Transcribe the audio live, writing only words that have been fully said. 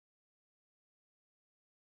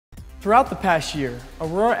Throughout the past year,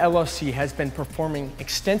 Aroura LLC has been performing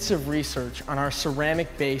extensive research on our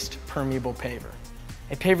ceramic-based permeable paver,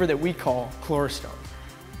 a paver that we call Klorostone.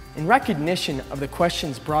 In recognition of the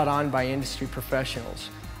questions brought on by industry professionals,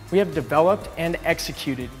 we have developed and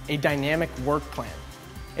executed a dynamic work plan,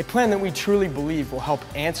 a plan that we truly believe will help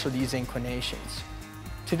answer these inclinations.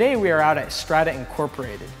 Today we are out at Strata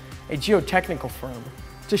Incorporated, a geotechnical firm,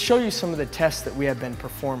 to show you some of the tests that we have been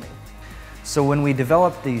performing. So when we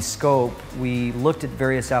developed the scope, we looked at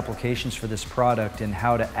various applications for this product and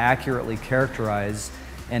how to accurately characterize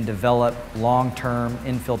and develop long-term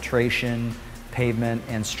infiltration, pavement,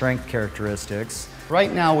 and strength characteristics.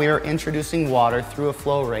 Right now we are introducing water through a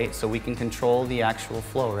flow rate so we can control the actual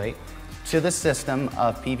flow rate to the system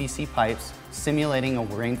of PVC pipes simulating a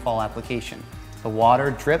rainfall application. The water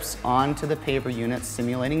drips onto the paver units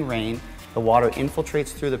simulating rain. The water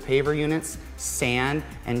infiltrates through the paver units, sand,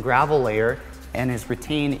 and gravel layer and is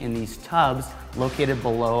retained in these tubs located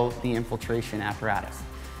below the infiltration apparatus.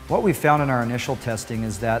 What we found in our initial testing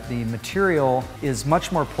is that the material is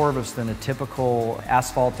much more porous than a typical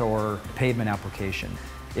asphalt or pavement application.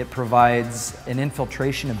 It provides an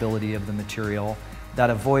infiltration ability of the material that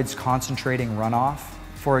avoids concentrating runoff.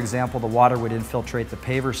 For example, the water would infiltrate the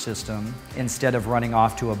paver system instead of running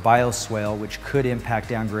off to a bioswale, which could impact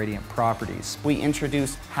down gradient properties. We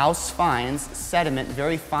introduced house fines, sediment,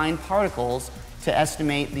 very fine particles to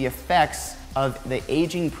estimate the effects of the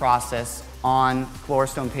aging process on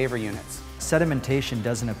Klorostone paver units. Sedimentation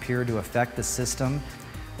doesn't appear to affect the system.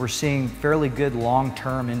 We're seeing fairly good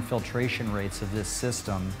long-term infiltration rates of this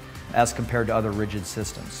system as compared to other rigid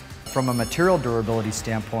systems. From a material durability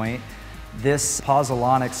standpoint, this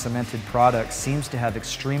pozzolanic cemented product seems to have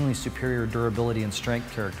extremely superior durability and strength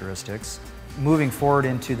characteristics. Moving forward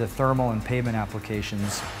into the thermal and pavement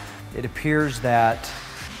applications, it appears that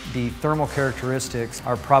the thermal characteristics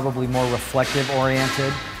are probably more reflective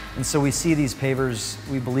oriented. And so we see these pavers,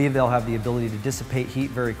 we believe they'll have the ability to dissipate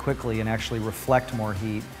heat very quickly and actually reflect more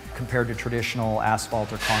heat compared to traditional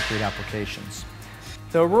asphalt or concrete applications.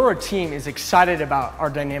 The Aroura team is excited about our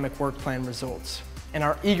dynamic work plan results and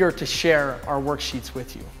are eager to share our worksheets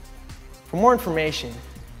with you. For more information,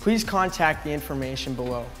 please contact the information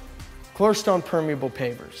below. Klorostone permeable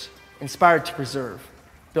pavers, inspired to preserve,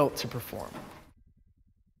 built to perform.